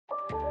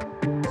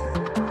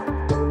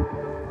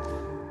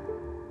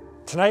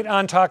Tonight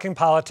on Talking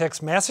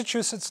Politics,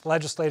 Massachusetts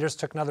legislators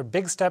took another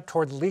big step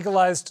toward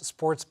legalized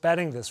sports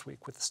betting this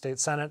week, with the state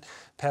Senate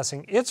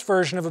passing its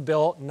version of a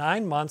bill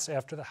 9 months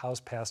after the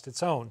House passed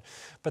its own.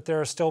 But there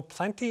are still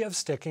plenty of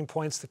sticking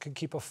points that could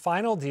keep a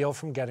final deal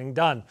from getting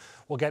done.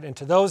 We'll get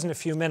into those in a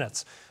few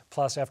minutes.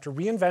 Plus, after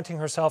reinventing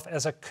herself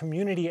as a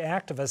community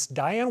activist,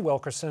 Diane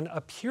Wilkerson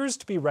appears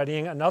to be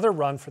readying another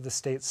run for the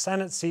state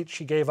Senate seat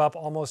she gave up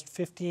almost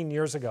 15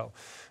 years ago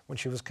when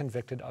she was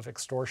convicted of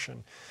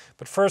extortion.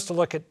 But first, a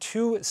look at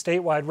two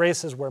statewide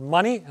races where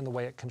money and the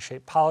way it can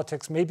shape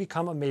politics may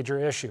become a major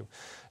issue.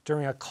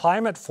 During a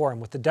climate forum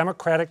with the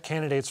Democratic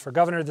candidates for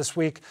governor this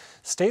week,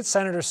 State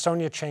Senator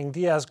Sonia Chang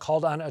Diaz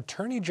called on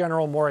Attorney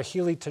General Maura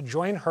Healey to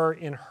join her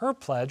in her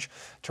pledge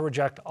to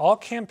reject all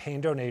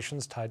campaign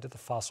donations tied to the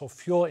fossil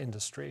fuel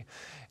industry.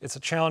 It's a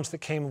challenge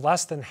that came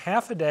less than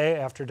half a day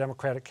after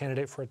Democratic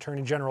candidate for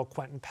Attorney General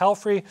Quentin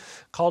Pelfrey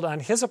called on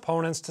his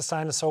opponents to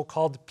sign a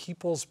so-called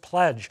People's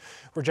Pledge,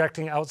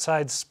 rejecting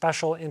outside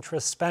special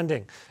interest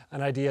spending,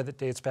 an idea that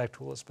dates back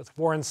to Elizabeth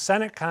Warren's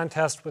Senate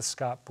contest with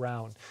Scott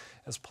Brown.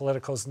 As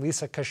Politico's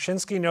Lisa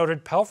Kaczynski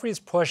noted, Pelfrey's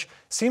push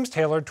seems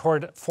tailored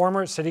toward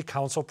former City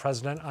Council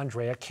President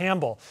Andrea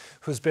Campbell,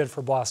 whose bid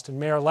for Boston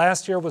mayor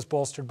last year was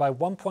bolstered by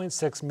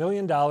 $1.6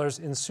 million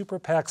in super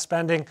PAC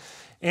spending,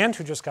 and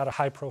who just got a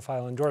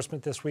high-profile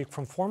endorsement this week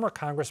from former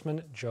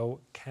Congressman Joe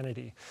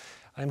Kennedy.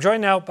 I'm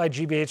joined now by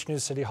GBH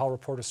News City Hall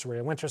reporter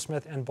Soraya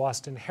Wintersmith and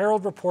Boston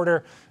Herald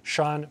reporter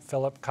Sean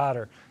Philip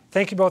Cotter.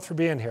 Thank you both for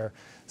being here.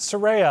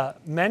 Soraya,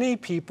 many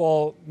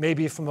people may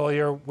be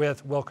familiar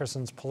with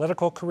Wilkerson's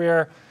political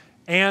career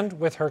and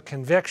with her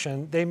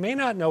conviction. They may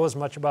not know as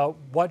much about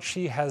what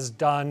she has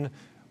done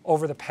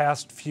over the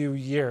past few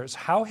years.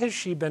 How has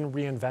she been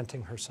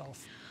reinventing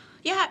herself?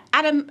 Yeah,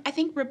 Adam, I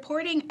think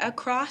reporting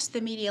across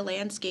the media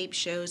landscape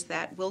shows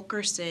that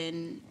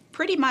Wilkerson,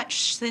 pretty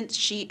much since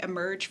she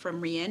emerged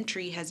from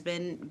reentry, has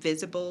been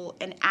visible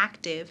and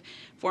active.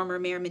 Former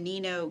Mayor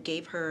Menino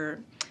gave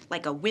her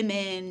like a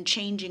Women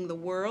Changing the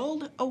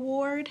World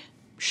award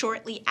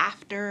shortly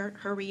after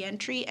her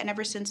reentry, and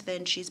ever since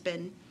then she's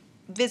been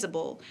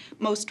visible.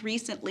 Most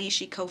recently,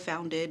 she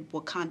co-founded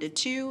Wakanda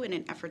 2 in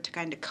an effort to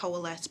kind of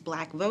coalesce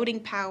Black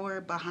voting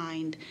power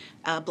behind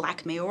a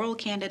Black mayoral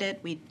candidate.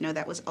 We know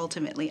that was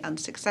ultimately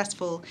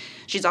unsuccessful.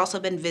 She's also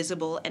been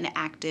visible and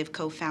active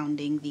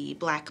co-founding the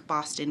Black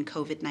Boston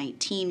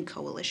COVID-19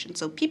 Coalition.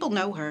 So people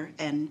know her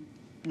and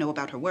know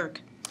about her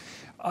work.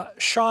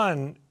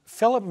 Sean,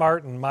 Philip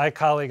Martin, my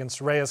colleague and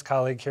Soraya's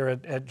colleague here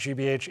at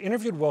GBH,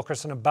 interviewed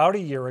Wilkerson about a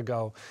year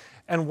ago.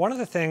 And one of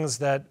the things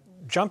that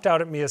jumped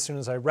out at me as soon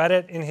as I read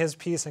it in his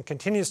piece and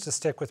continues to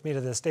stick with me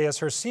to this day is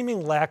her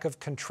seeming lack of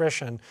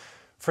contrition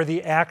for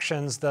the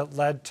actions that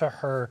led to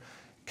her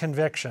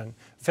conviction.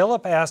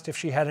 Philip asked if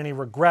she had any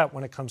regret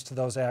when it comes to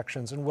those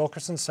actions, and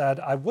Wilkerson said,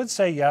 "I would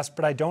say yes,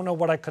 but I don't know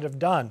what I could have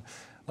done.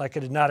 Like I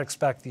did not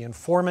expect the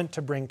informant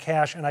to bring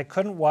cash, and I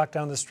couldn't walk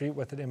down the street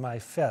with it in my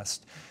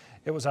fist.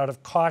 It was out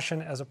of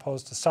caution as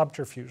opposed to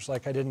subterfuge,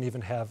 like I didn't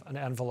even have an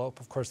envelope."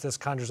 Of course, this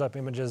conjures up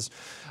images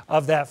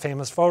of that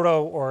famous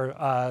photo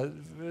or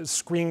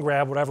screen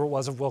grab, whatever it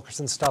was, of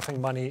Wilkerson stuffing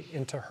money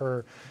into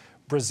her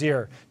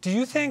brassiere. Do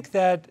you think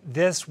that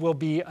this will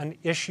be an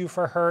issue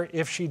for her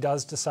if she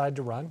does decide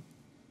to run?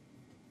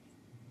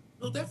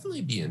 It'll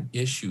definitely be an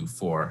issue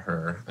for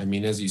her. I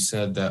mean, as you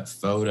said, that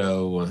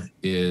photo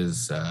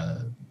is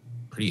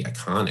pretty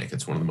iconic.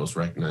 It's one of the most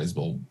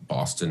recognizable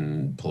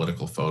Boston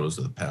political photos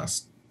of the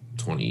past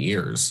 20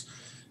 years.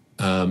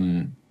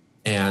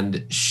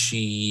 And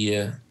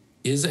she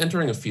is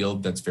entering a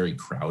field that's very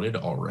crowded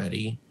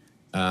already.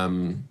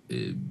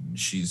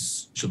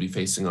 She'll be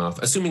facing off,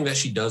 assuming that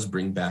she does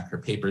bring back her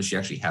papers. She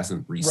actually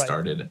hasn't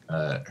restarted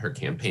her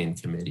campaign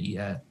committee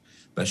yet,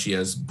 but she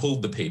has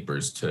pulled the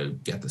papers to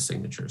get the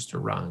signatures to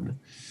run.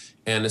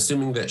 And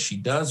assuming that she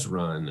does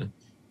run,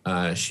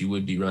 she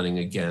would be running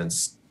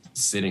against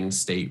sitting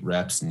state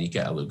reps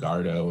Nika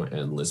Elugardo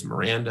and Liz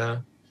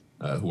Miranda,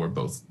 who are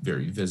both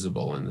very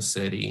visible in the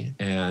city,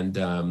 and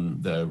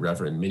the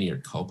Reverend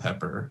Miniard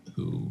Culpepper,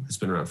 who has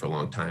been around for a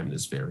long time and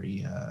is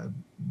very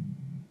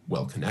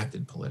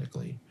well-connected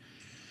politically.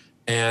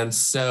 And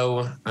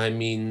so, I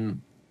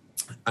mean,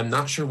 I'm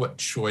not sure what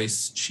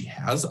choice she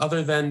has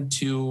other than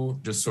to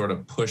just sort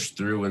of push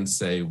through and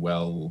say,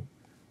 well,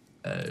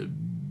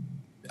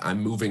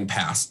 I'm moving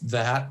past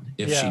that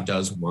if she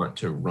does want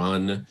to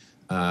run.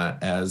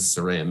 As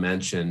Soraya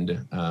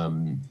mentioned,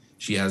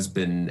 she has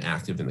been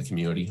active in the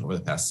community over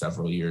the past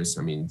several years.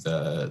 I mean,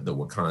 the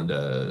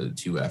Wakanda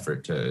 2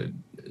 effort to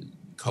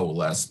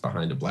coalesce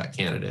behind a Black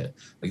candidate,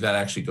 like that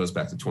actually goes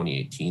back to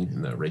 2018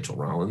 in the Rachel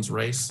Rollins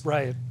race.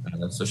 Right.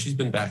 So she's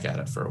been back at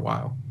it for a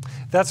while.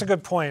 That's a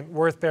good point,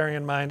 worth bearing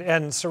in mind.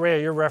 And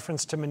Soraya, your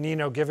reference to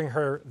Menino giving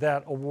her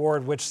that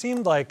award, which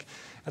seemed like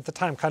at the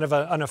time kind of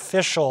an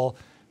official,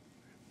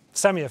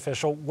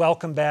 semi-official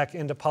welcome back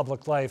into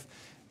public life,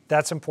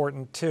 that's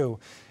important too.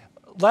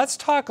 Let's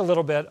talk a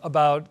little bit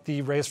about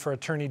the race for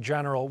Attorney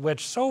General,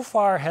 which so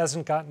far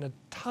hasn't gotten a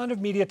ton of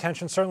media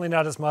attention, certainly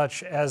not as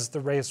much as the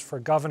race for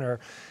governor.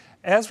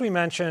 As we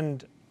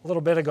mentioned a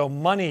little bit ago,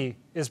 money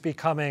is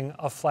becoming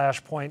a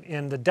flashpoint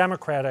in the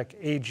Democratic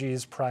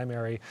AG's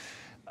primary.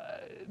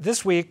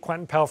 This week,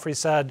 Quentin Pelfrey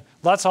said,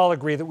 let's all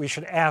agree that we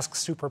should ask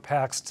super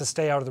PACs to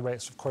stay out of the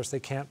race. Of course, they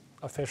can't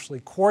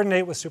officially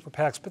coordinate with super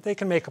PACs, but they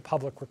can make a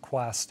public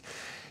request.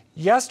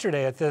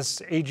 Yesterday at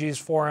this AG's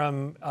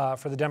forum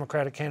for the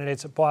Democratic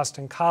candidates at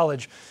Boston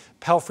College,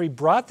 Pelfrey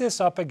brought this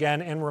up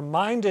again and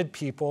reminded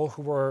people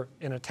who were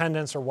in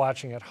attendance or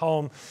watching at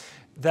home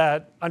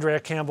that Andrea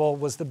Campbell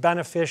was the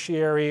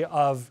beneficiary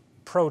of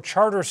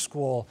pro-charter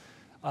school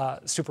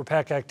super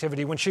PAC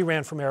activity when she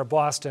ran for mayor of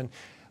Boston.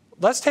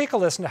 Let's take a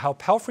listen to how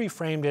Pelfrey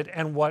framed it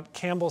and what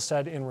Campbell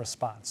said in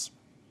response.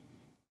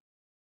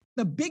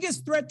 The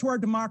biggest threat to our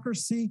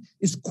democracy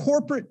is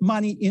corporate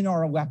money in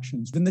our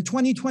elections. In the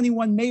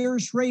 2021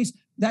 mayor's race,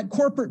 that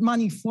corporate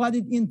money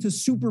flooded into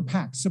super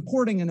PACs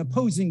supporting and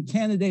opposing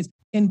candidates.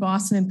 In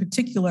Boston in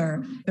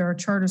particular, there are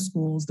charter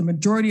schools. The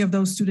majority of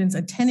those students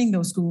attending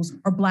those schools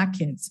are Black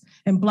kids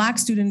and Black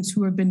students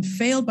who have been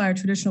failed by our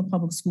traditional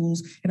public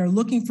schools and are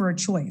looking for a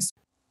choice.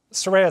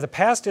 Soraya, the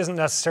past isn't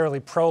necessarily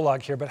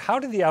prologue here, but how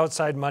did the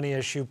outside money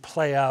issue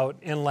play out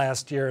in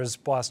last year's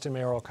Boston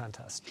mayoral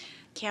contest?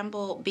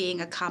 Campbell being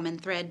a common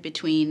thread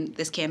between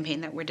this campaign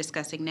that we're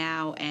discussing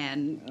now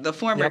and the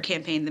former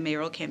campaign, the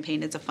mayoral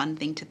campaign, is a fun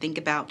thing to think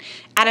about.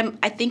 Adam,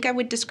 I think I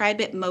would describe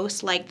it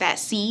most like that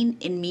scene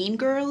in Mean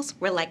Girls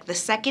where like the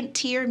second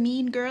tier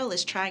mean girl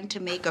is trying to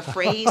make a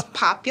phrase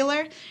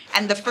popular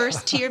and the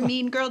first tier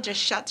mean girl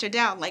just shuts her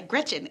down like,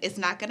 Gretchen, it's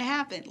not going to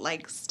happen.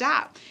 Like,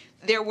 stop.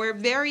 There were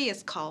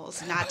various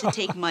calls not to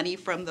take money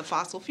from the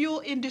fossil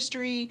fuel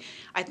industry.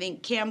 I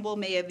think Campbell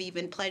may have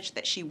even pledged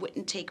that she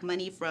wouldn't take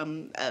money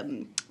from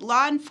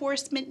law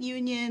enforcement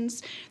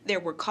unions. There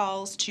were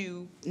calls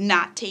to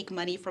not take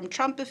money from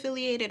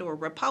Trump-affiliated or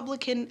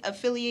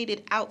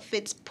Republican-affiliated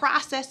outfits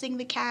processing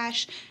the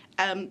cash.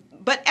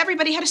 But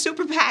everybody had a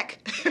super PAC.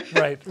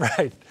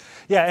 Right.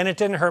 Yeah, and it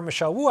didn't hurt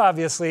Michelle Wu,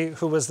 obviously,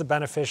 who was the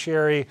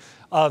beneficiary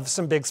of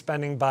some big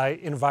spending by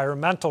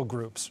environmental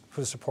groups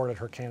who supported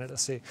her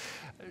candidacy.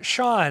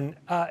 Sean,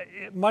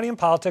 money in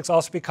politics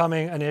also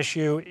becoming an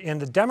issue in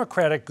the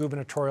Democratic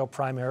gubernatorial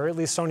primary. At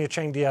least Sonia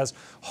Chang Diaz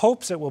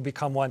hopes it will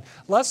become one.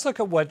 Let's look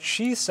at what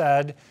she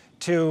said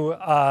to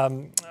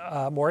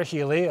Maura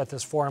Healey at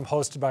this forum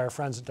hosted by our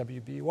friends at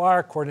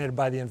WBUR, coordinated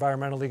by the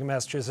Environmental League of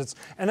Massachusetts,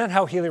 and then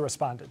how Healey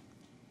responded.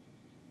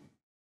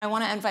 I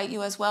want to invite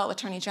you as well,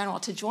 Attorney General,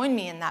 to join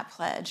me in that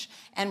pledge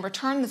and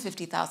return the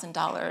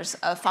 $50,000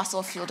 of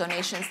fossil fuel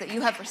donations that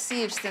you have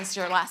received since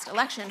your last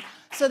election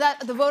so that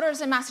the voters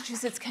in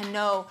Massachusetts can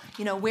know,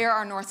 where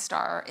our North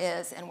Star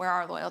is and where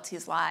our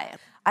loyalties lie.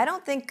 I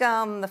don't think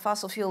the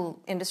fossil fuel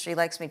industry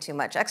likes me too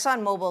much.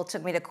 ExxonMobil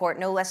took me to court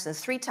no less than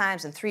 3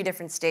 times in 3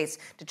 different states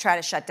to try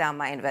to shut down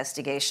my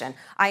investigation.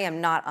 I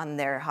am not on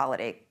their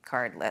holiday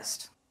card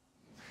list.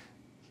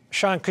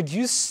 Sean, could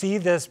you see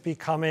this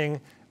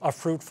becoming a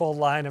fruitful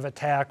line of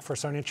attack for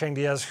Sonia Chang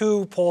Diaz,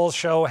 who polls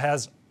show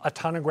has a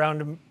ton of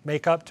ground to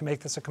make up to make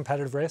this a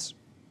competitive race?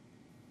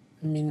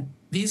 I mean,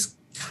 these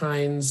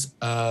kinds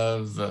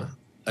of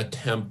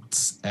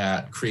attempts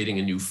at creating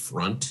a new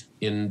front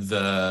in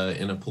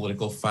a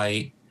political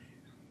fight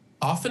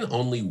often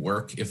only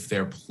work if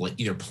they're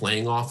either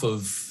playing off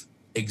of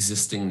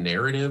existing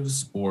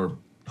narratives or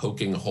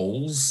poking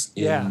holes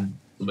in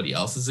somebody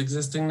else's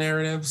existing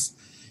narratives.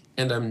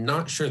 And I'm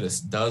not sure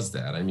this does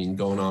that. I mean,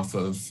 going off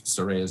of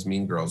Soraya's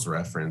Mean Girls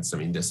reference, I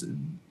mean,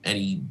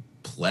 any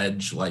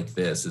pledge like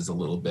this is a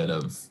little bit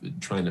of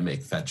trying to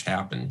make fetch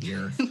happen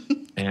here.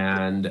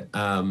 And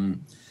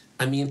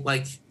I mean,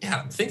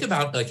 think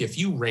about if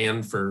you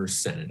ran for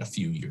Senate a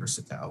few years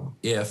ago,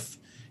 if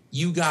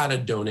you got a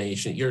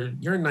donation,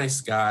 you're a nice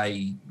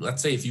guy.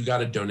 Let's say if you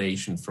got a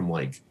donation from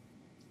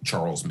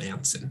Charles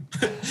Manson,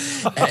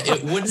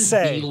 it wouldn't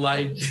be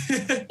like,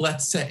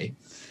 let's say,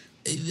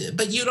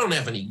 but you don't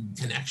have any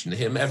connection to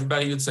him.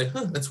 Everybody would say,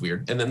 that's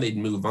weird. And then they'd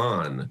move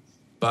on.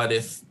 But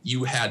if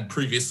you had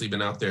previously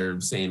been out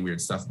there saying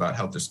weird stuff about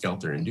Helter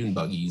Skelter and dune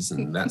buggies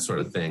and that sort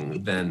of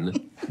thing,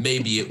 then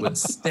maybe it would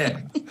stick.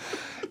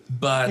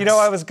 But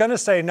I was going to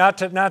say, not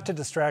to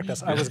distract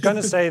us, I was going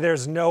to say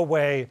there's no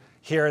way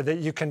here that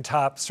you can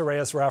top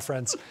Soraya's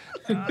reference.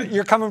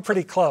 You're coming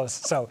pretty close.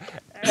 So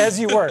as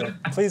you were,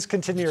 please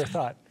continue your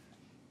thought.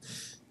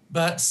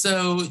 But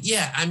so,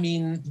 yeah, I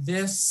mean,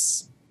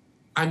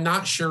 I'm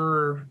not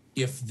sure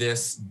if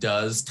this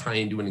does tie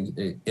into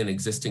an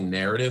existing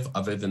narrative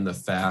other than the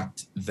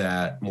fact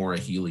that Maura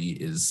Healey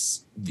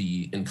is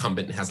the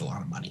incumbent and has a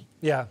lot of money.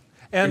 Yeah.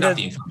 And not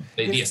the incumbent,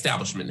 the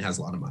establishment has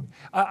a lot of money.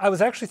 I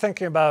was actually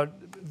thinking about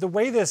the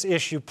way this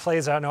issue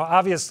plays out. Now,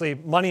 obviously,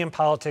 money in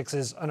politics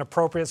is an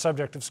appropriate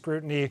subject of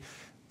scrutiny.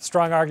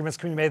 Strong arguments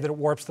can be made that it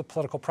warps the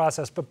political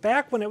process. But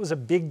back when it was a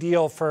big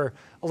deal for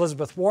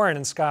Elizabeth Warren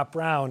and Scott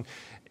Brown,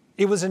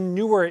 it was a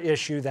newer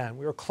issue then.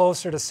 We were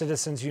closer to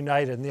Citizens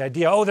United and the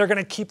idea, they're going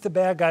to keep the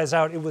bad guys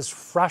out. It was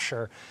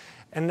fresher.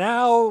 And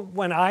now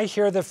when I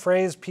hear the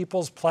phrase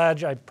People's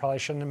Pledge, I probably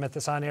shouldn't admit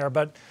this on air,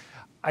 but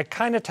I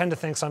kind of tend to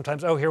think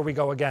sometimes, oh, here we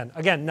go again.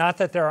 Again, not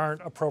that there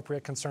aren't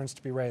appropriate concerns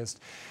to be raised.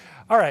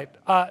 All right,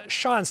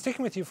 Sean,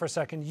 sticking with you for a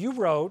second, you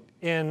wrote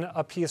in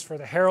a piece for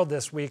the Herald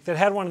this week that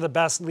had one of the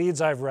best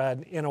leads I've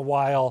read in a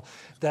while,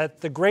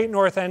 that the Great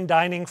North End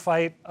dining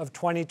fight of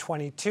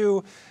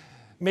 2022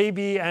 may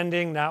be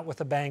ending not with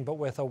a bang, but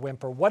with a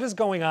whimper. What is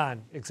going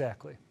on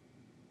exactly?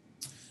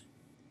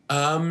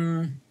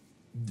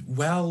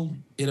 Well,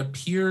 it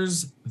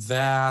appears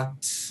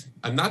that,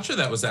 I'm not sure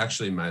that was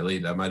actually my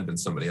lead. That might have been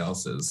somebody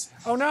else's.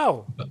 Oh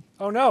no!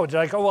 Oh no! Did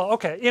I go? Well,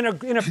 okay. In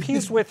a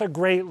piece with a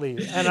great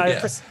lead, and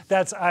Yes.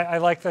 I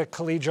like the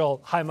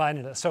collegial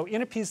high-mindedness. So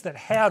in a piece that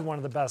had one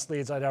of the best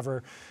leads I'd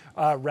ever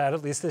read,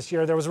 at least this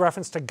year, there was a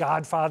reference to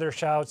Godfather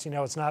shouts. You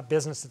know, it's not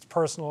business, it's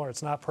personal, or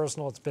it's not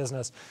personal, it's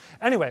business.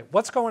 Anyway,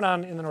 what's going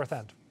on in the North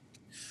End?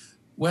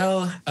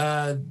 Well,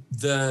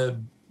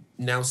 the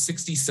now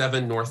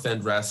 67 North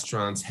End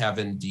restaurants have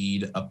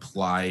indeed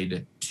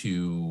applied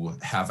to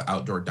have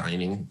outdoor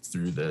dining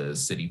through the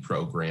city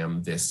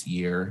program this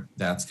year.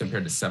 That's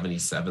compared to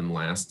 77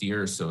 last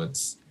year, so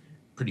it's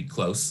pretty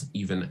close,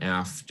 even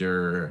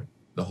after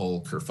the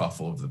whole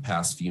kerfuffle of the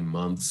past few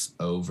months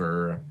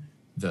over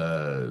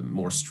the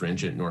more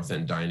stringent North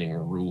End dining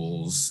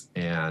rules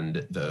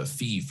and the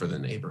fee for the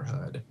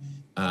neighborhood.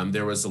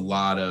 There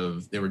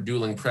were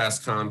dueling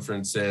press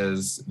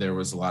conferences. There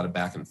was a lot of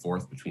back and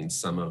forth between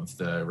some of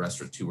the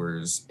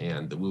restaurateurs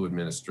and the Wu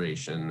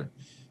administration.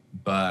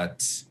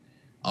 But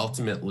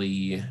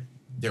ultimately,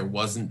 there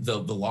wasn't, the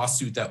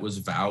lawsuit that was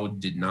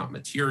vowed did not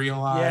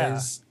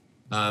materialize.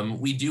 Yeah.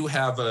 We do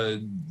have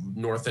a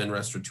North End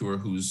restaurateur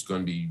who's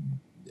going to be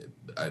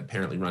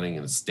apparently running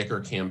a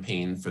sticker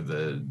campaign for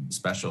the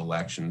special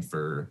election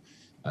for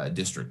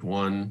District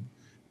 1.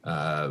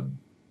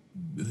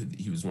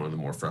 He was one of the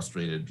more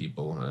frustrated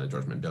people,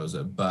 George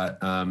Mendoza.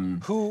 But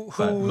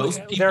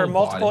most people, there are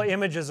multiple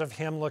images of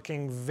him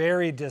looking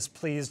very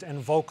displeased and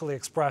vocally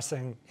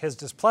expressing his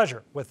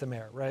displeasure with the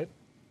mayor, right?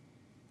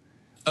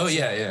 Oh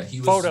yeah.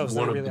 He was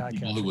one of the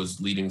people who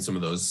was leading some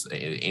of those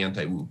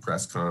anti-Wu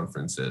press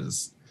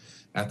conferences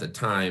at the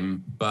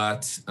time.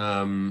 But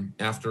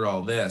after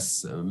all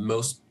this,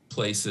 most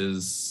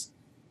places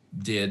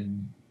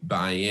did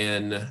buy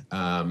in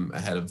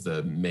ahead of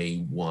the May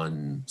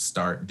 1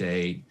 start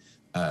date.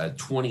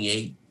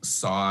 28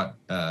 sought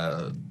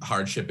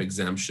hardship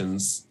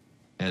exemptions,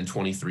 and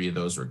 23 of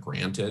those were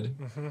granted.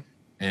 Mm-hmm.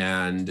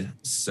 And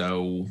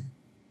so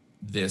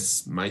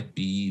this might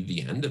be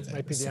the end of it.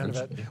 Might be the end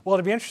of it. Well,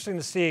 it'd be interesting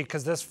to see,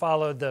 because this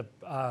followed the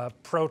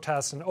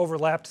protests and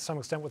overlapped to some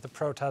extent with the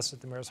protests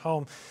at the mayor's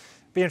home.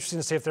 Be interesting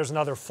to see if there's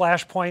another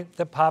flashpoint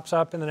that pops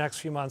up in the next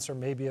few months, or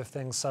maybe if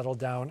things settle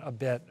down a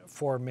bit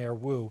for Mayor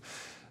Wu.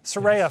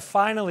 Soraya,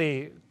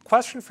 finally,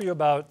 question for you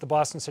about the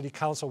Boston City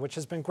Council, which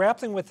has been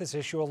grappling with this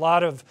issue a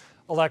lot of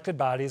elected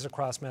bodies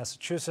across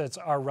Massachusetts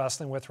are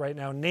wrestling with right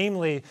now.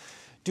 Namely,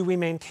 do we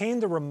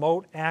maintain the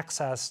remote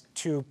access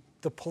to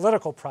the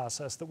political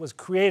process that was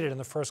created in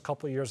the first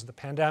couple of years of the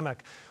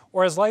pandemic?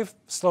 Or as life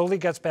slowly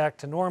gets back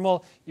to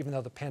normal, even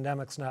though the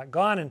pandemic's not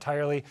gone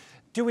entirely,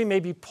 do we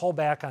maybe pull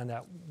back on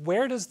that?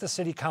 Where does the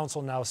City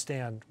Council now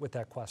stand with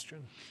that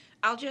question?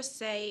 I'll just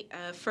say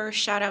first,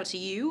 shout out to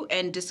you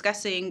and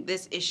discussing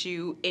this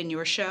issue in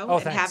your show,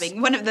 and thanks.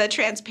 Having one of the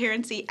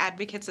transparency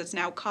advocates that's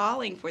now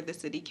calling for the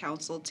City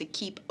Council to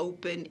keep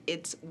open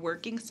its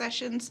working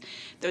sessions.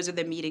 Those are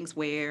the meetings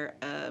where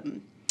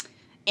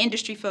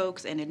industry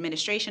folks and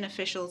administration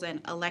officials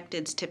and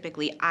electeds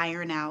typically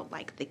iron out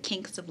like the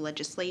kinks of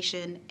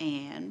legislation,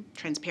 and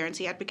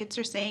transparency advocates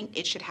are saying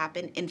it should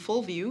happen in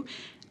full view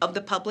of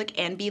the public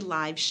and be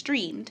live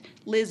streamed.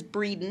 Liz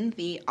Breeden,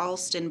 the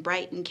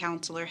Alston-Brighton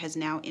councilor, has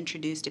now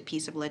introduced a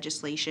piece of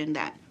legislation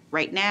that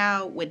right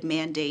now would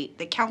mandate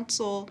the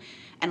council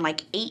and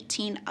like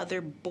 18 other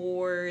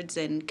boards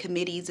and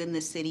committees in the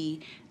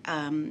city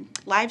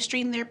live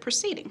stream their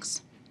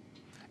proceedings.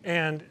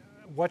 And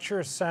what's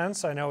your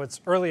sense? I know it's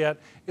early yet.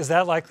 Is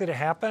that likely to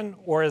happen,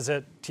 or is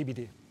it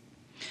TBD?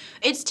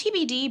 It's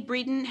TBD.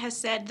 Breeden has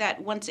said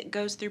that once it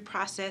goes through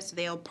process,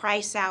 they'll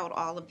price out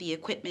all of the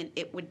equipment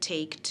it would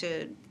take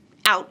to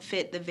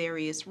outfit the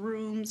various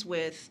rooms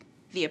with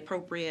the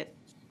appropriate,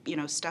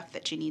 stuff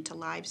that you need to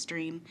live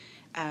stream.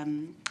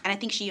 And I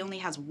think she only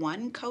has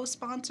one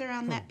co-sponsor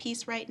on that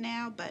piece right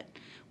now, but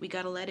we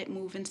got to let it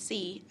move and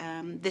see.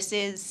 This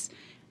is,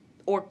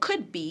 or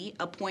could be,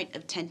 a point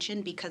of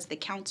tension because the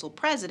council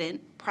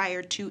president,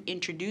 prior to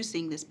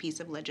introducing this piece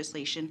of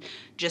legislation,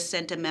 just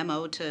sent a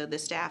memo to the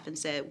staff and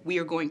said, we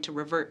are going to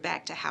revert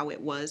back to how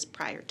it was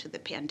prior to the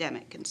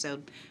pandemic. And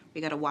so we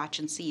got to watch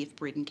and see if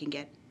Breeden can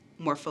get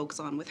more folks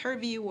on with her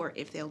view, or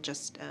if they'll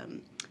just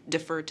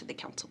defer to the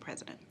council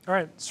president. All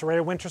right,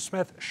 Soraya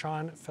Wintersmith,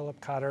 Sean Philip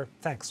Cotter,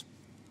 thanks.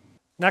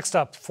 Next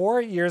up,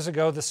 4 years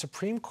ago, the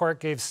Supreme Court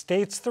gave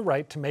states the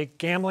right to make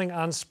gambling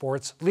on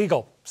sports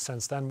legal.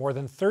 Since then, more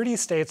than 30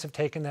 states have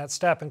taken that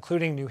step,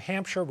 including New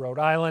Hampshire, Rhode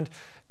Island,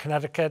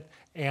 Connecticut,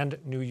 and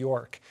New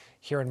York.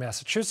 Here in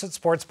Massachusetts,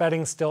 sports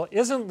betting still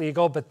isn't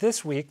legal, but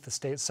this week the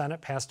state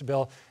Senate passed a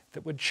bill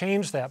that would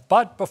change that.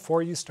 But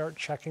before you start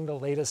checking the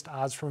latest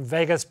odds from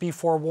Vegas, be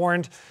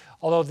forewarned.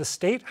 Although the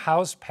state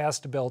House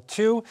passed a bill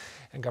too,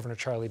 and Governor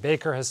Charlie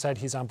Baker has said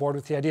he's on board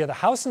with the idea, the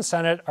House and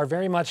Senate are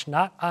very much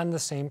not on the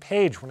same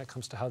page when it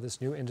comes to how this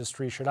new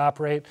industry should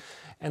operate,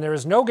 and there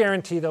is no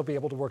guarantee they'll be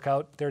able to work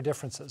out their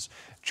differences.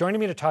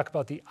 Joining me to talk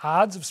about the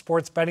odds of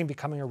sports betting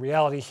becoming a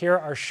reality here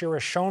are Shira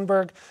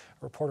Schoenberg,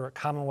 a reporter at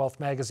Commonwealth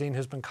magazine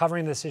who's been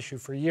covering this issue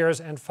for years,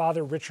 and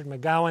Father Richard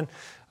McGowan,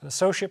 an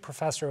associate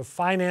professor of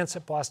finance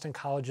at Boston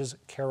College's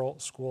Carroll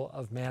School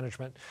of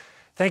Management.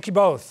 Thank you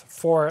both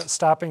for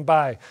stopping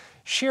by.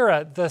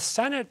 Shira, the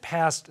Senate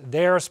passed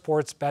their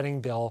sports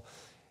betting bill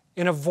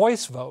in a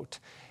voice vote.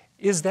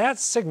 Is that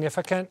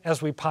significant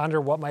as we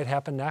ponder what might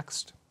happen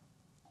next?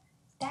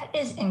 That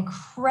is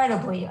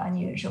incredibly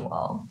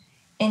unusual.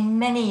 In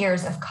many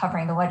years of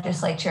covering the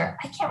legislature,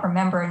 I can't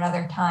remember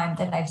another time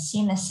that I've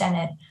seen the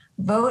Senate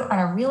vote on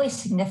a really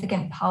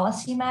significant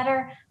policy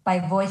matter by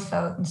voice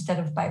vote instead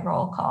of by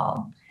roll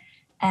call.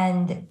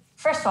 And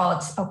first of all,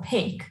 it's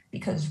opaque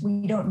because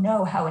we don't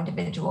know how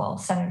individual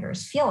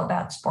senators feel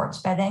about sports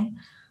betting.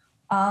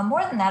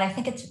 More than that, I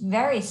think it's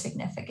very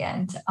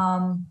significant.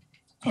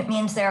 It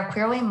means there are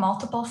clearly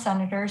multiple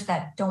senators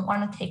that don't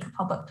want to take a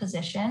public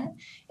position.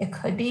 It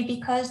could be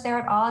because they're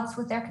at odds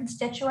with their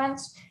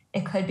constituents.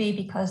 It could be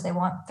because they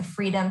want the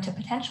freedom to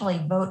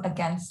potentially vote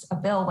against a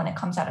bill when it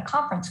comes out of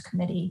conference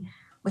committee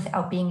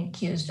without being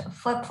accused of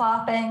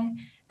flip-flopping.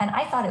 And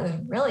I thought it was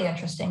really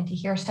interesting to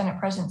hear Senate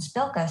President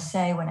Spilka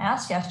say when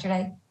asked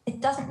yesterday,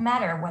 it doesn't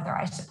matter whether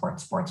I support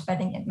sports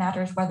betting, it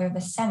matters whether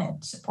the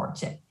Senate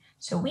supports it.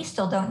 So we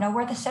still don't know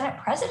where the Senate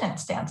president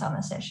stands on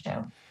this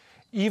issue.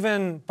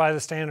 Even by the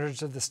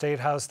standards of the State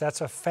House,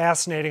 that's a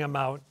fascinating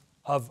amount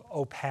of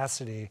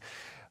opacity.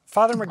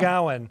 Father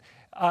McGowan,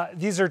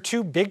 these are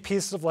two big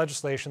pieces of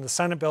legislation, the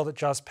Senate bill that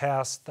just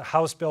passed, the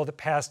House bill that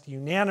passed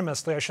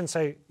unanimously, I shouldn't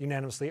say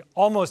unanimously,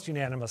 almost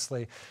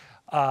unanimously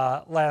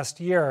last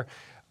year.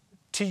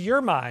 To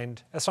your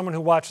mind, as someone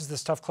who watches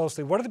this stuff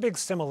closely, what are the big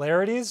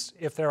similarities,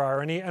 if there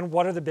are any, and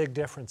what are the big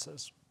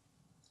differences?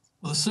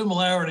 Well, the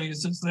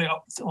similarities is they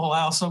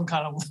allow some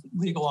kind of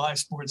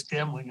legalized sports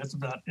gambling. That's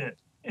about it.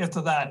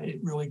 After that, it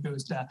really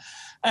goes down.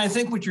 And I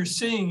think what you're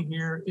seeing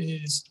here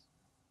is,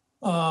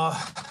 I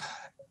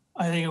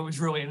think it was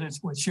really, and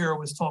it's what Shira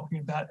was talking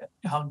about,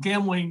 how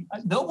gambling,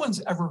 no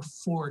one's ever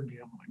for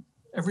gambling.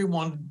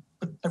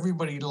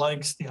 Everybody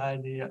likes the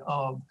idea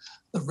of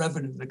the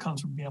revenue that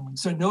comes from gambling.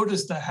 So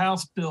notice the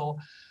House bill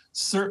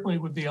certainly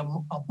would be a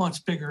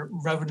much bigger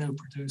revenue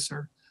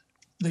producer.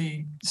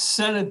 The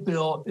Senate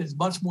bill is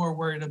much more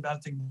worried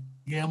about the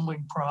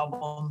gambling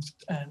problems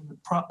and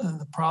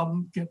the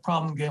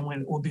problem gambling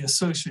that will be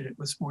associated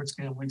with sports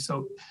gambling.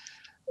 So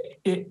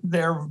they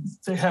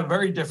have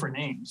very different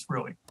aims,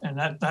 really, and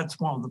that's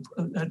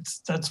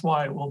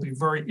why it will be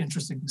very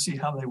interesting to see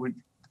how they would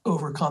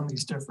overcome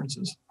these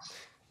differences.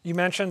 You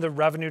mentioned the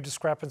revenue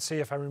discrepancy.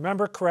 If I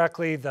remember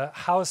correctly, the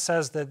House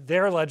says that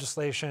their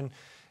legislation,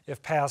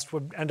 if passed,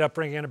 would end up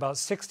bringing in about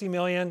 $60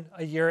 million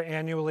a year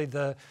annually.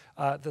 The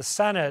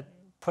Senate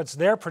puts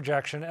their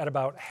projection at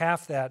about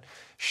half that.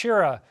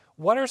 Shira,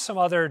 what are some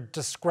other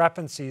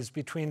discrepancies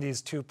between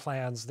these two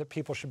plans that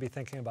people should be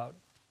thinking about?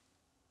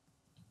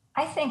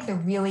 I think the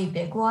really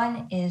big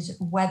one is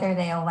whether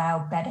they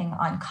allow betting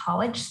on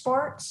college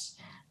sports.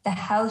 The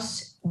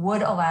House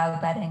would allow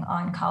betting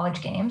on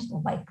college games,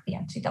 like the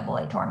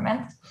NCAA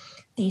tournament.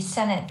 The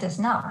Senate does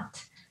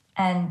not.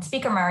 And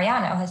Speaker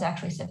Mariano has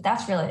actually said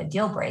that's really a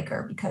deal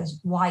breaker because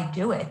why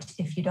do it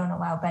if you don't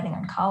allow betting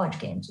on college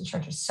games, which are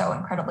just so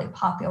incredibly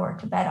popular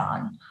to bet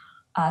on?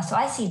 So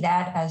I see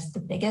that as the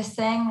biggest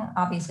thing.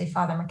 Obviously,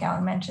 Father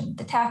McGowan mentioned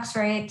the tax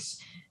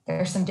rates. There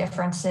are some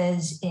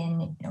differences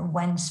in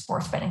when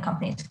sports betting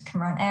companies can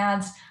run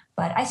ads,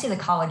 but I see the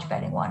college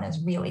betting one as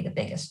really the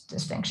biggest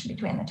distinction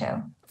between the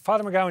two.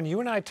 Father McGowan,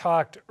 you and I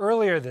talked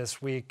earlier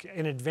this week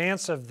in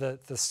advance of the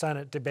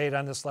Senate debate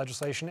on this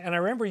legislation, and I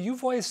remember you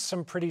voiced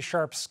some pretty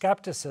sharp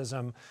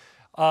skepticism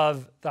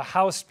of the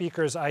House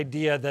Speaker's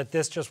idea that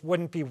this just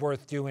wouldn't be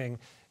worth doing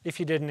if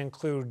you didn't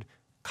include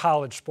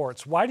college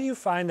sports. Why do you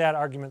find that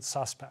argument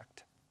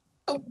suspect?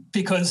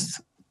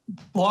 Because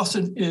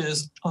Boston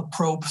is a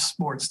pro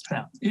sports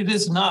town. It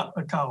is not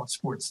a college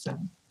sports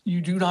town. You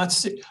do not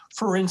see,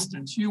 for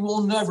instance, you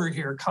will never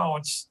hear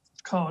college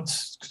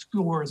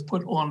scores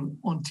put on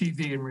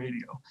TV and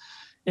radio.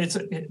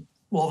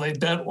 Will they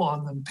bet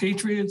on the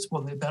Patriots?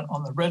 Will they bet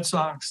on the Red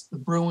Sox, the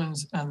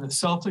Bruins, and the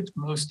Celtics?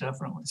 Most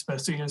definitely,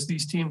 especially as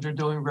these teams are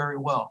doing very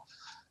well.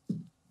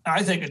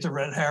 I think it's a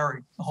red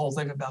herring, the whole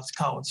thing about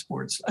college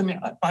sports. I mean,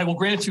 I will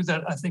grant you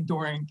that I think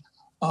during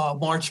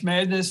March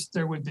Madness,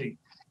 there would be.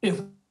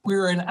 If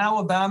we're in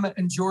Alabama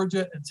and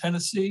Georgia and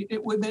Tennessee,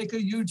 it would make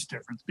a huge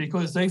difference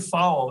because they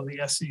follow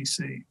the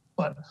SEC.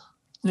 But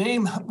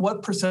name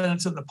what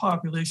percentage of the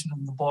population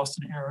in the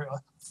Boston area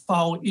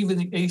follow even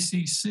the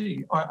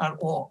ACC or at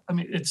all. I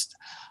mean,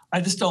 I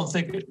just don't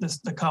think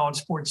the college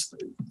sports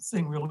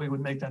thing really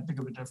would make that big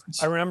of a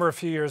difference. I remember a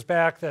few years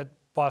back that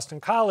Boston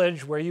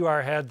College, where you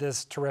are, had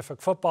this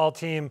terrific football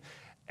team,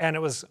 and it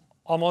was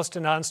almost a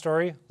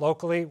non-story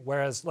locally,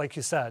 whereas, like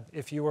you said,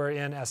 if you were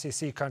in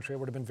SEC country, it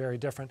would have been very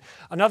different.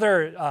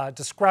 Another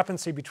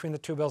discrepancy between the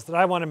two bills that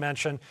I want to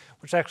mention,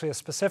 which is actually a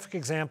specific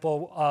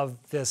example of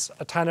this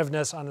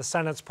attentiveness on the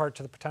Senate's part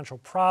to the potential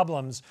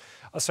problems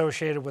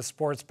associated with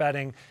sports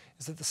betting,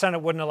 is that the Senate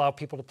wouldn't allow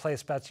people to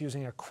place bets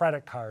using a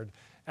credit card,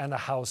 and the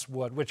House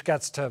would, which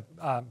gets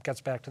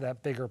back to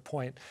that bigger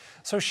point.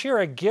 So,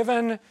 Shira,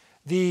 given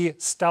the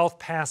stealth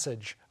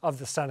passage of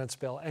the Senate's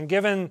bill, and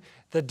given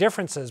the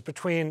differences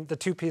between the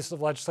two pieces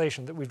of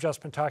legislation that we've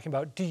just been talking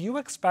about, do you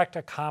expect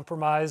a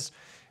compromise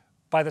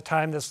by the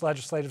time this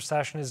legislative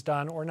session is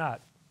done or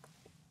not?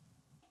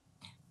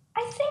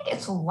 I think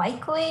it's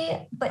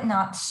likely, but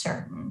not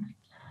certain.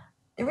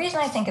 The reason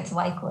I think it's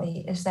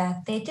likely is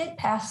that they did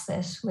pass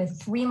this with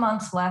 3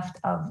 months left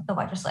of the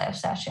legislative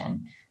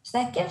session. So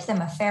that gives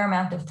them a fair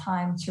amount of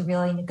time to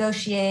really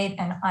negotiate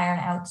and iron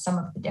out some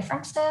of the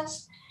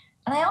differences.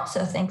 And I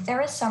also think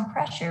there is some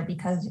pressure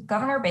because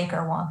Governor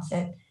Baker wants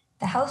it,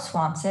 the House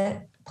wants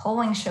it,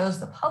 polling shows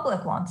the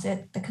public wants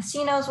it, the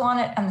casinos want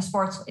it, and the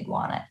sports league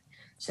want it.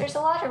 So there's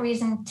a lot of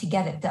reason to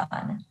get it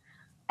done.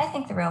 I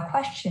think the real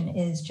question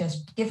is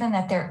just given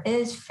that there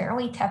is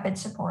fairly tepid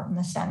support in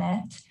the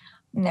Senate,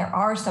 and there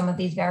are some of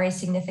these very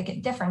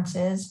significant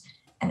differences,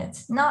 and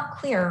it's not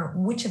clear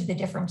which of the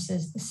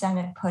differences the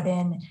Senate put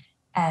in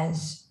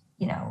as,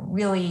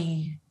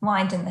 really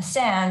lines in the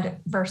sand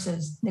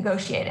versus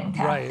negotiating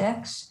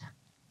tactics.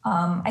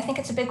 Right. I think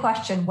it's a big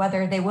question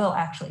whether they will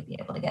actually be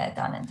able to get it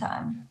done in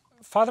time.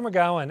 Father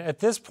McGowan, at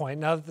this point,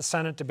 now that the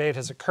Senate debate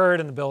has occurred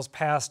and the bill's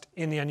passed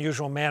in the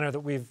unusual manner that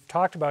we've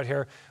talked about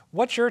here,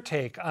 what's your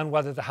take on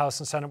whether the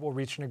House and Senate will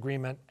reach an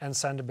agreement and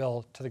send a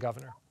bill to the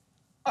governor?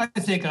 I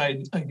think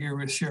I agree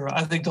with Shira.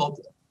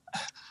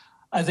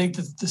 I think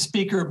that the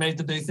speaker made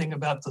the big thing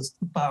about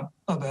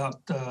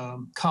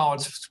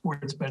college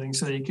sports betting,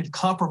 so that he could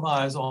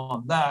compromise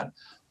on that.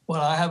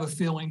 But I have a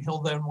feeling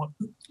he'll then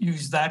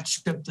use that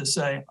chip to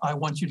say, I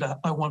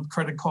want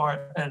credit card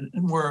and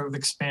more of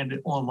expanded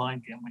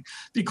online gambling.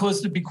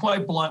 Because to be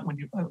quite blunt,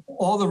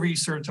 all the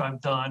research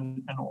I've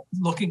done and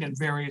looking at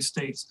various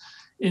states,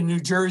 in New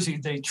Jersey,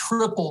 they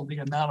tripled the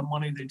amount of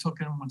money they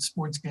took in on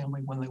sports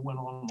gambling when they went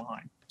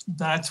online.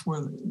 That's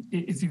where,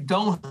 if you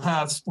don't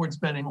have sports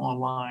betting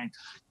online,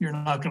 you're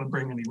not going to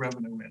bring any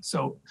revenue in.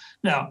 So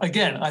now,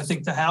 again, I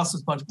think the House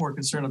is much more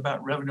concerned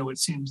about revenue, it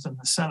seems, than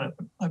the Senate.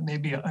 But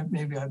maybe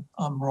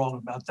I'm wrong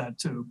about that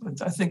too.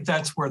 But I think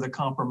that's where the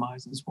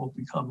compromises will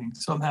be coming.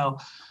 Somehow,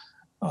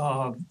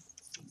 the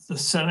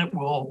Senate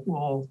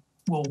will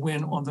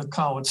win on the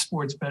college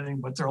sports betting,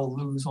 but they'll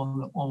lose on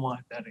the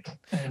online betting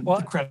and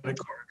the credit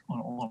card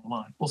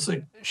online. We'll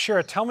see.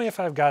 Sure. Tell me if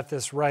I've got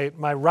this right.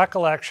 My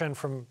recollection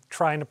from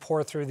trying to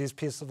pour through these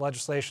pieces of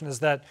legislation is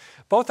that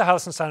both the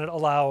House and Senate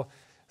allow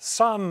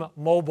some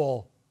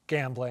mobile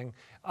gambling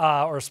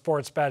or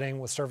sports betting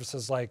with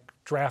services like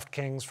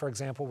DraftKings, for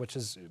example, which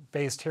is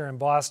based here in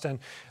Boston,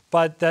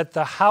 but that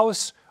the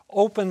House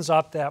opens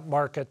up that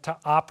market to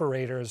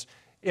operators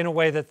in a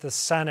way that the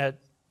Senate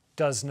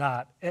does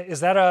not. Is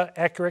that an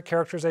accurate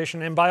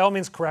characterization? And by all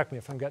means, correct me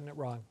if I'm getting it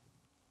wrong.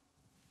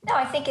 No,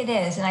 I think it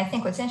is. And I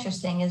think what's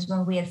interesting is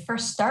when we had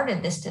first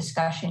started this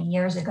discussion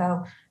years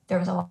ago, there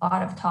was a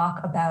lot of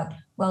talk about,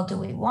 well, do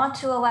we want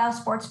to allow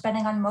sports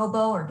betting on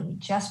mobile, or do we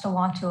just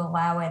want to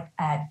allow it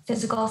at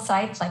physical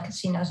sites like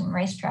casinos and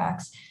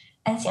racetracks?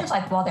 And it seems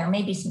like while there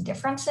may be some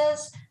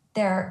differences,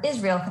 there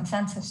is real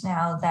consensus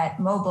now that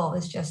mobile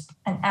is just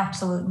an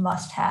absolute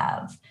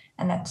must-have.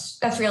 And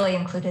that's really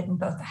included in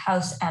both the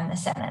House and the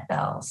Senate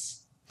bills.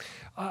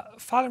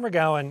 Father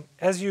McGowan,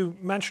 as you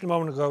mentioned a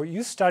moment ago,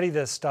 you study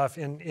this stuff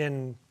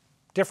in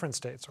different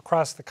states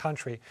across the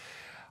country.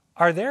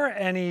 Are there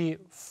any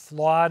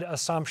flawed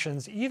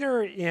assumptions,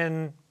 either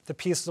in the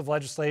pieces of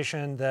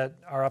legislation that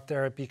are up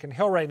there at Beacon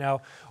Hill right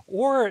now,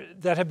 or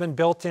that have been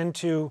built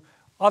into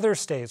other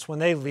states when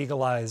they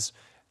legalize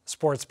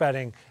sports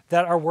betting,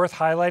 that are worth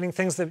highlighting?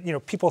 Things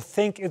that people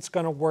think it's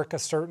going to work a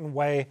certain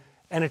way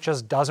and it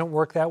just doesn't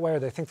work that way, or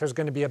they think there's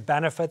going to be a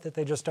benefit that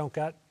they just don't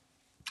get?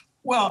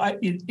 Well,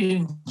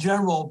 in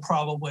general,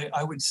 probably,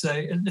 I would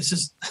say, and this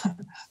is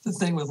the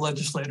thing with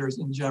legislators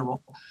in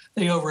general,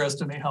 they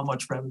overestimate how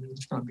much revenue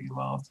is going to be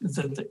involved.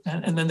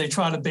 And then they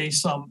try to base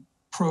some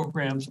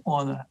programs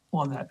on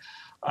that.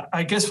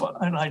 I guess,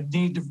 and I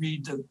need to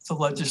read the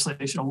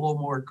legislation a little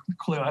more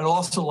clear. I'd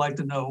also like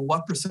to know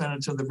what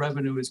percentage of the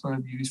revenue is going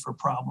to be used for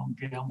problem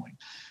gambling.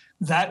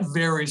 That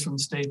varies from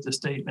state to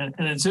state. And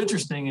it's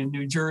interesting, in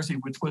New Jersey,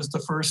 which was the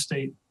first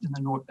state in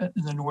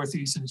the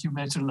Northeast, as you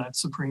mentioned, that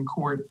Supreme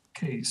Court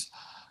case,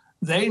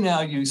 they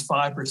now use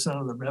 5%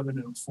 of the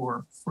revenue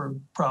for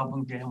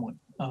problem gambling.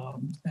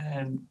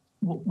 And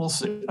we'll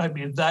see. I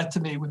mean, that to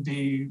me would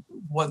be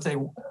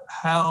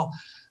how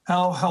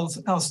how's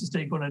the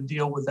state going to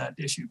deal with that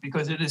issue?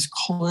 Because it is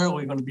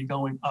clearly going to be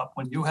going up.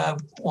 When you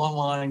have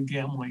online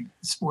gambling,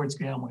 sports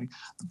gambling,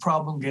 the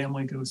problem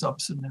gambling goes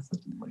up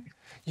significantly.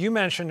 You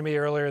mentioned to me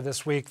earlier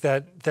this week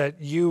that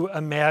you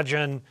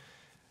imagine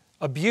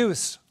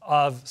abuse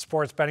of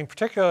sports betting,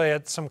 particularly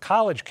at some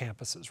college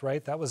campuses,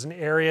 right? That was an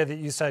area that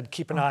you said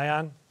keep an eye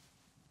on.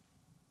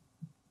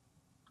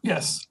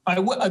 Yes,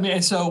 I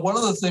mean, so one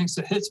of the things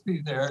that hits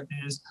me there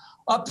is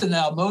up to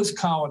now, most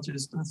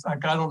colleges, in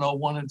fact, I don't know,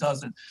 one that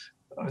doesn't,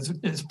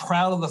 is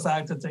proud of the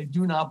fact that they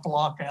do not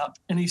block out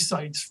any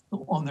sites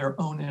on their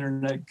own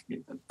internet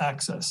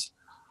access.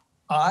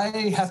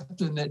 I have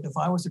to admit, if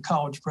I was a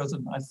college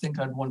president, I think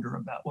I'd wonder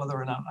about whether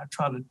or not I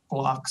try to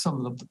block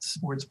some of the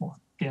sports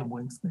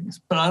gambling things.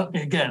 But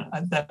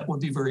that would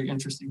be very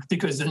interesting,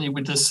 because then you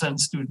would just send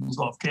students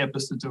off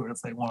campus to do it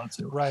if they wanted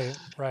to. Right,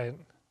 right.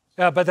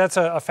 Yeah, but that's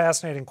a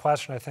fascinating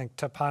question, I think,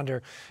 to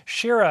ponder.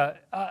 Shira,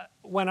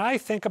 when I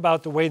think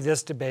about the way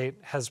this debate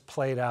has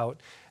played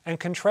out and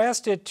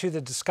contrast it to the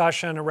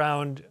discussion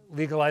around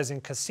legalizing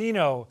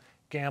casino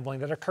gambling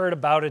that occurred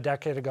about a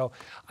decade ago,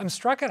 I'm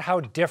struck at how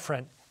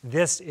different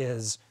this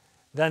is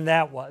than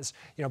that was.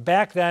 You know,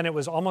 back then it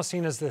was almost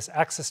seen as this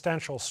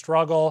existential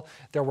struggle.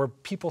 There were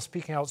people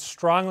speaking out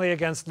strongly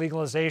against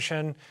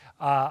legalization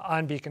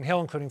on Beacon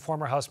Hill, including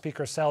former House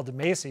Speaker Sal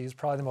DeMacy, who's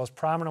probably the most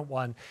prominent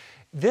one.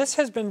 This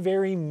has been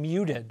very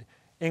muted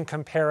in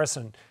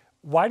comparison.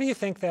 Why do you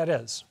think that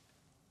is?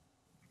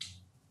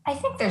 I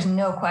think there's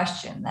no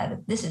question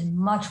that this is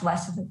much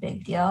less of a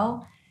big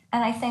deal.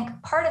 And I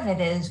think part of it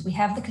is we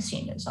have the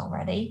casinos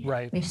already.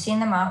 Right. We've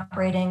seen them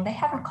operating. They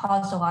haven't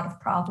caused a lot of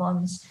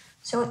problems.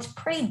 So it's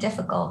pretty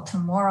difficult to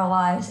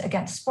moralize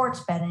against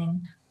sports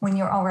betting when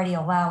you're already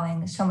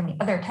allowing so many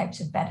other types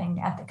of betting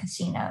at the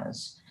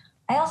casinos.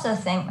 I also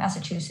think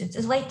Massachusetts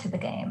is late to the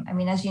game. I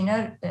mean, as you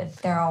know,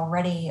 there are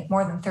already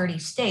more than 30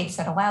 states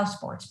that allow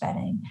sports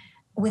betting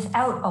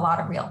without a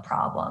lot of real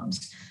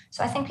problems.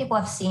 So I think people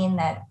have seen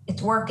that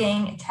it's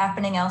working, it's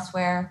happening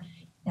elsewhere.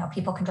 You know,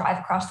 people can drive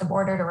across the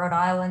border to Rhode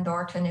Island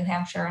or to New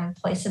Hampshire and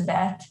place a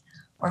bet,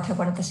 or to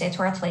one of the states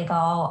where it's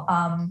legal.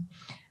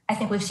 I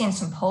think we've seen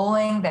some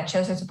polling that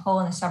shows, there's a poll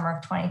in the summer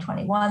of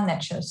 2021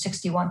 that shows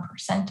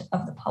 61%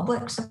 of the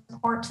public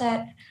supports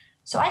it.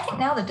 So I think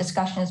now the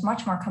discussion is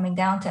much more coming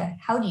down to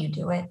how do you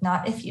do it,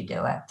 not if you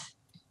do it.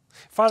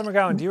 Father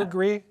McGowan, do you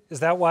agree? Is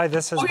that why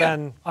this has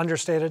been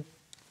understated?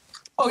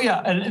 Oh,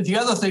 yeah. And the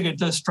other thing that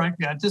does strike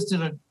me,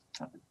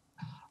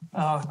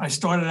 I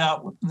started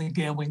out in the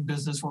gambling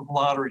business with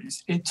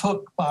lotteries. It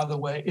took, by the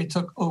way,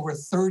 over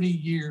 30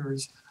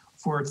 years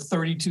for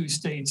 32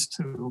 states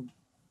to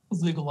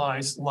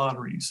legalize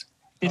lotteries.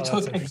 It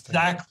took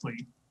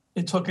exactly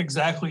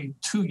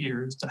 2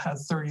 years to have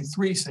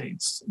 33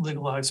 states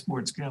legalize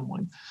sports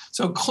gambling.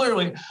 So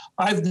clearly,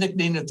 I've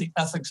nicknamed it the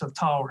ethics of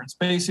tolerance.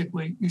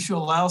 Basically, you should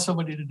allow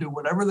somebody to do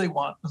whatever they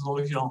want as long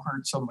as you don't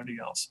hurt somebody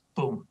else.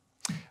 Boom.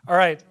 All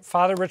right,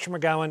 Father Richard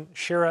McGowan,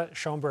 Shira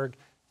Schoenberg,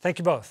 thank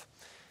you both.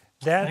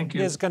 That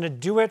is going to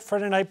do it for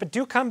tonight, but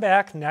do come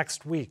back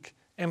next week.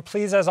 And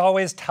please, as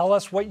always, tell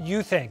us what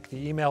you think.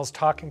 The email is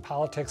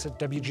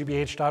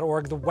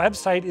talkingpolitics@wgbh.org. The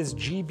website is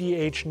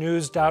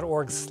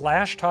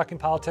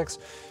gbhnews.org/talkingpolitics,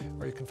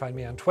 or you can find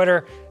me on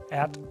Twitter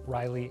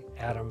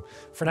 @ReillyAdam.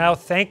 For now,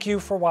 thank you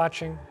for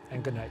watching,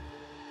 and good night.